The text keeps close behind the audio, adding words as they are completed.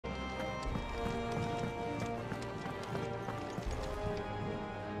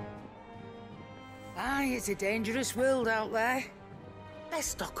Aye, it's a dangerous world out there. Let's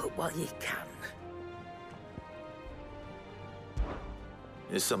stock up while you can.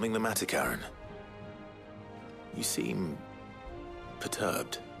 Is something the matter, Karen? You seem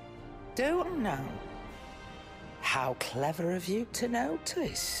perturbed. Don't know. How clever of you to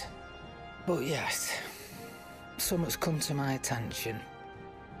notice. But yes, something's come to my attention,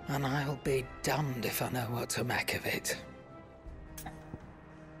 and I'll be damned if I know what to make of it.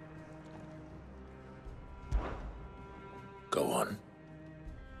 Go on.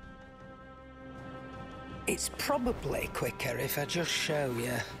 It's probably quicker if I just show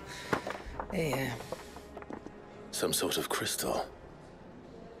you. Here. Some sort of crystal.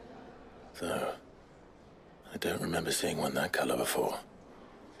 Though, I don't remember seeing one that color before.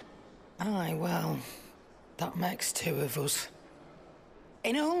 Aye, well, that makes two of us.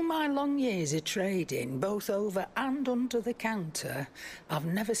 In all my long years of trading, both over and under the counter, I've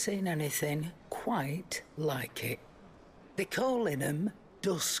never seen anything quite like it. They're calling them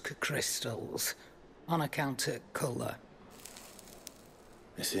dusk crystals, on account of colour.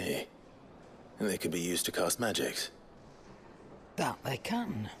 I see. And they could be used to cast magics. That they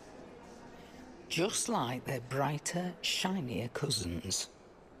can. Just like their brighter, shinier cousins.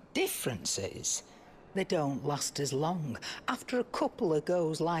 Difference is, they don't last as long. After a couple of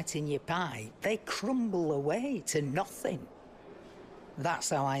goes lighting your pipe, they crumble away to nothing. That's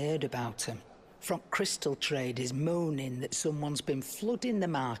how I heard about them. From crystal traders moaning that someone's been flooding the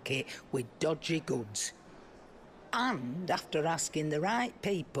market with dodgy goods. And after asking the right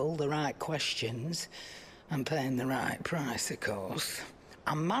people the right questions, and paying the right price, of course,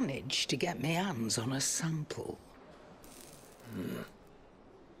 I managed to get my hands on a sample.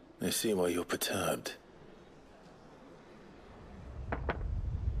 I see why you're perturbed.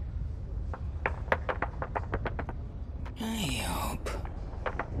 Hey up.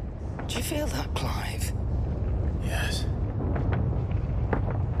 Do you feel that, Clive? Yes.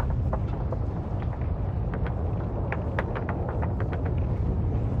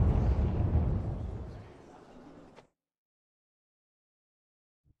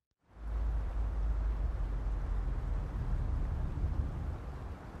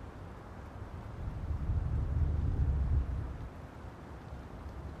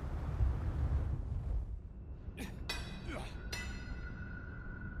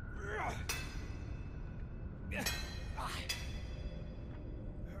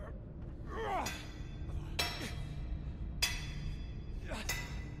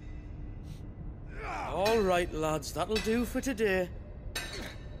 All right, lads, that'll do for today.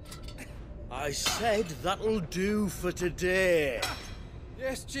 I said that'll do for today.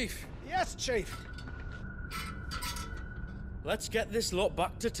 Yes, Chief. Yes, Chief. Let's get this lot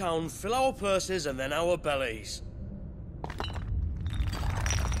back to town, fill our purses and then our bellies.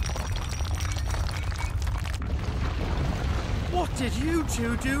 What did you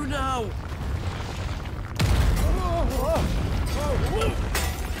two do now?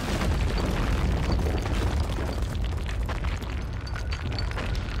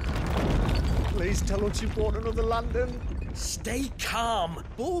 Please tell us you bought another lantern. Stay calm,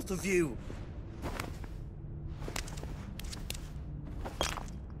 both of you.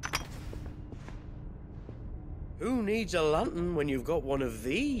 Who needs a lantern when you've got one of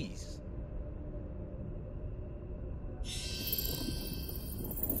these?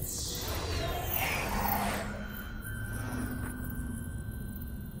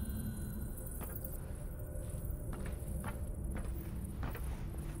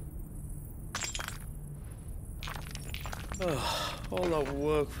 All that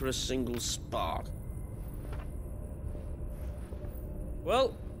work for a single spark.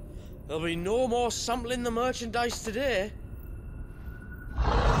 Well, there'll be no more sampling the merchandise today.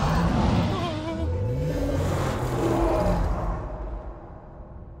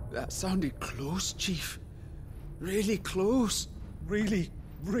 That sounded close, Chief. Really close. Really,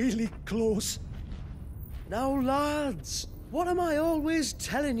 really close. Now, lads, what am I always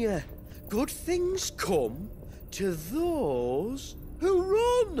telling you? Good things come to those who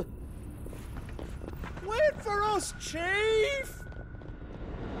run! Wait for us, Chief!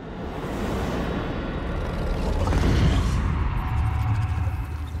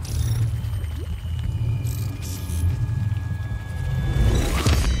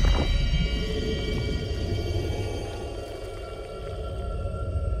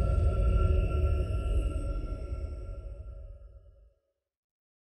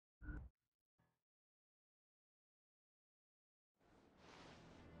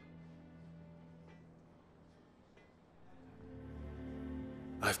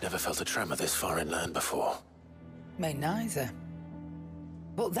 I've never felt a tremor this far inland before. Me neither.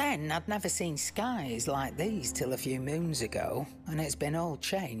 But then I'd never seen skies like these till a few moons ago, and it's been all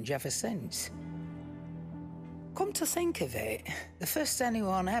change ever since. Come to think of it, the first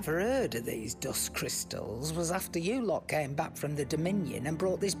anyone ever heard of these dust crystals was after you lot came back from the Dominion and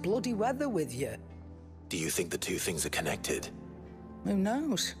brought this bloody weather with you. Do you think the two things are connected? Who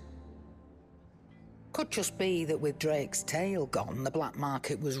knows? Could just be that with Drake's tail gone, the black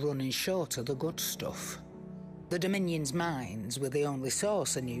market was running short of the good stuff. The Dominion's mines were the only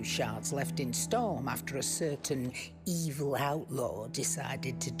source of new shards left in Storm after a certain evil outlaw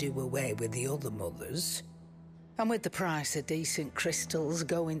decided to do away with the other mothers. And with the price of decent crystals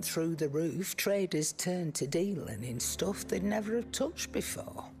going through the roof, traders turned to dealing in stuff they'd never have touched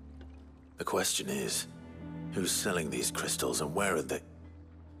before. The question is, who's selling these crystals and where are they?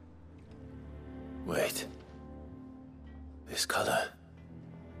 Wait. This color.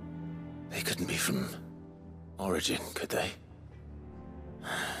 They couldn't be from Origin, could they?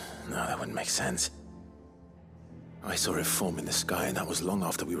 No, that wouldn't make sense. I saw it form in the sky, and that was long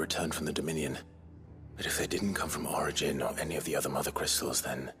after we returned from the Dominion. But if they didn't come from Origin or any of the other mother crystals,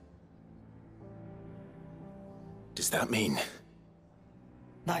 then... does that mean...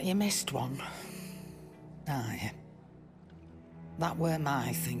 that you missed one? Aye. That were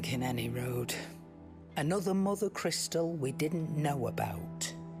my thinking, any road. Another mother crystal we didn't know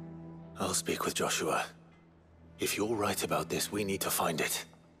about. I'll speak with Joshua. If you're right about this, we need to find it.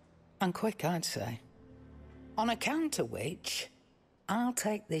 And quick, I'd say. On account of which, I'll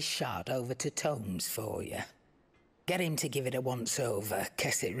take this shard over to Tomes for you. Get him to give it a once-over,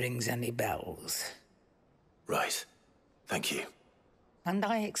 case it rings any bells. Right. Thank you. And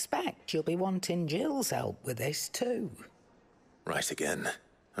I expect you'll be wanting Jill's help with this, too. Right again.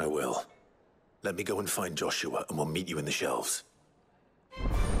 I will. Let me go and find Joshua, and we'll meet you in the shelves.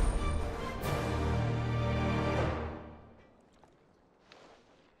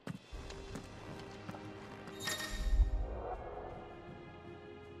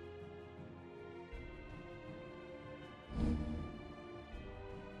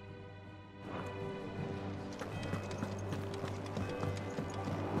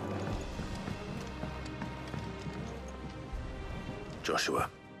 Joshua,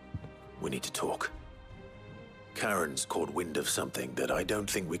 we need to talk. Karen's caught wind of something that I don't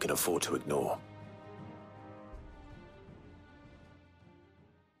think we can afford to ignore.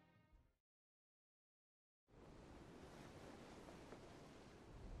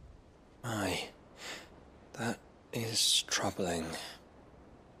 Aye, that is troubling.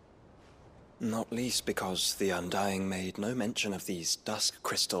 Not least because the Undying made no mention of these dusk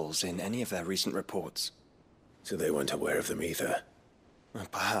crystals in any of their recent reports. So they weren't aware of them either.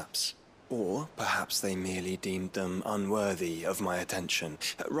 Perhaps. Or perhaps they merely deemed them unworthy of my attention.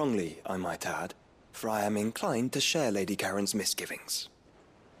 Wrongly, I might add, for I am inclined to share Lady Karen's misgivings.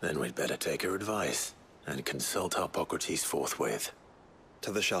 Then we'd better take her advice and consult Hippocrates forthwith.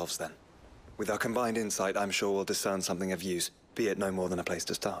 To the shelves, then. With our combined insight, I'm sure we'll discern something of use, be it no more than a place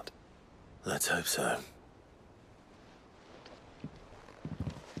to start. Let's hope so.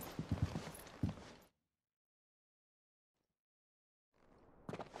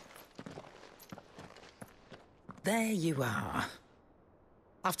 There you are.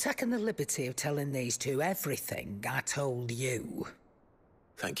 I've taken the liberty of telling these two everything I told you.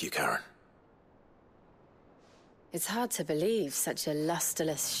 Thank you, Karen. It's hard to believe such a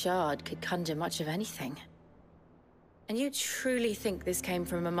lusterless shard could conjure much of anything. And you truly think this came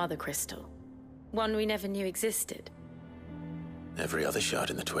from a mother crystal? One we never knew existed? Every other shard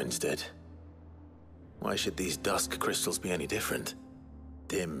in the Twins did. Why should these dusk crystals be any different?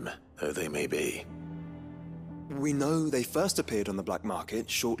 Dim though they may be. We know they first appeared on the black market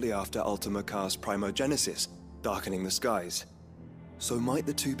shortly after Ultima Car's primogenesis, darkening the skies. So might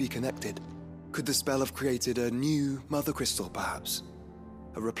the two be connected? Could the spell have created a new mother crystal, perhaps?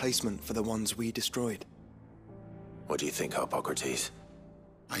 A replacement for the ones we destroyed? What do you think, Hippocrates?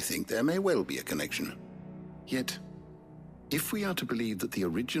 I think there may well be a connection. Yet, if we are to believe that the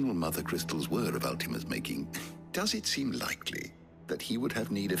original mother crystals were of Ultima's making, does it seem likely that he would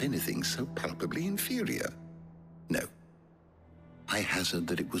have need of anything so palpably inferior? No. I hazard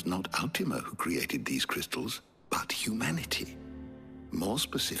that it was not Ultima who created these crystals, but humanity. More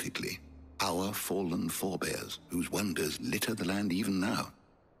specifically, our fallen forebears, whose wonders litter the land even now.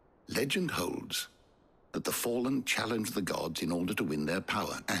 Legend holds that the fallen challenged the gods in order to win their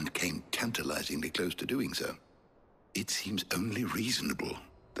power, and came tantalizingly close to doing so. It seems only reasonable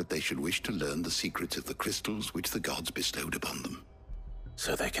that they should wish to learn the secrets of the crystals which the gods bestowed upon them.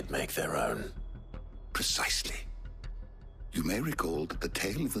 So they could make their own. Precisely. You may recall that the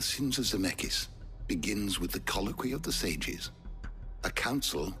tale of the sins of Zemeckis begins with the colloquy of the sages. A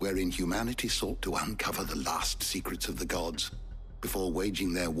council wherein humanity sought to uncover the last secrets of the gods before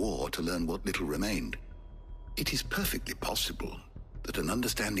waging their war to learn what little remained. It is perfectly possible that an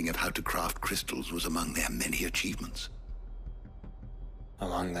understanding of how to craft crystals was among their many achievements.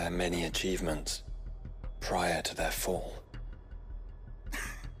 Among their many achievements prior to their fall.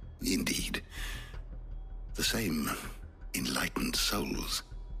 Indeed. The same enlightened souls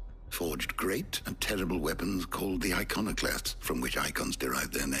forged great and terrible weapons called the iconoclasts, from which icons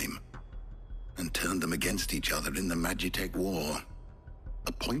derived their name, and turned them against each other in the Magitech War.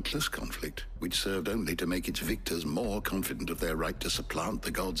 A pointless conflict which served only to make its victors more confident of their right to supplant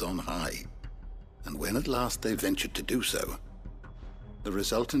the gods on high. And when at last they ventured to do so, the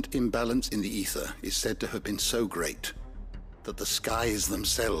resultant imbalance in the ether is said to have been so great that the skies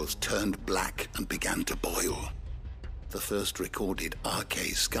themselves turned black and began to boil. The first recorded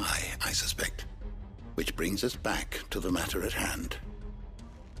arcane sky, I suspect. Which brings us back to the matter at hand.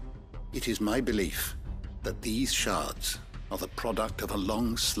 It is my belief that these shards are the product of a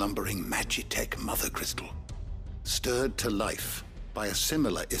long-slumbering Magitech mother crystal, stirred to life by a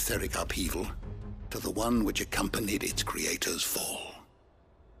similar etheric upheaval to the one which accompanied its creator's fall.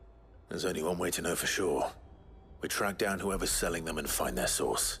 There's only one way to know for sure. We track down whoever's selling them and find their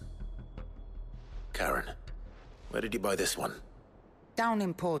source. Karen, where did you buy this one? Down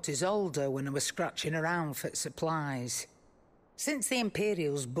in Port Isolde when I was scratching around for supplies. Since the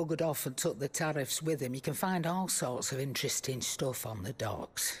Imperials buggered off and took the tariffs with him, you can find all sorts of interesting stuff on the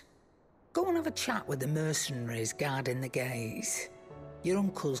docks. Go and have a chat with the mercenaries guarding the gates. Your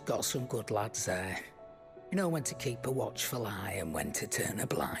uncle's got some good lads there. You know when to keep a watchful eye and when to turn a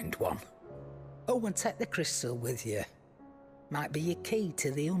blind one. Oh, and take the crystal with you. Might be your key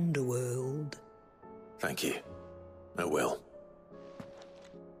to the underworld. Thank you. I will.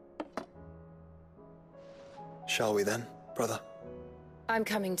 Shall we then, brother? I'm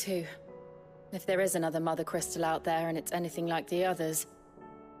coming too. If there is another mother crystal out there and it's anything like the others,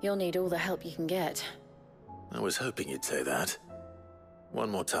 you'll need all the help you can get. I was hoping you'd say that. One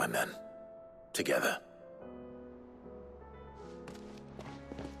more time then. Together.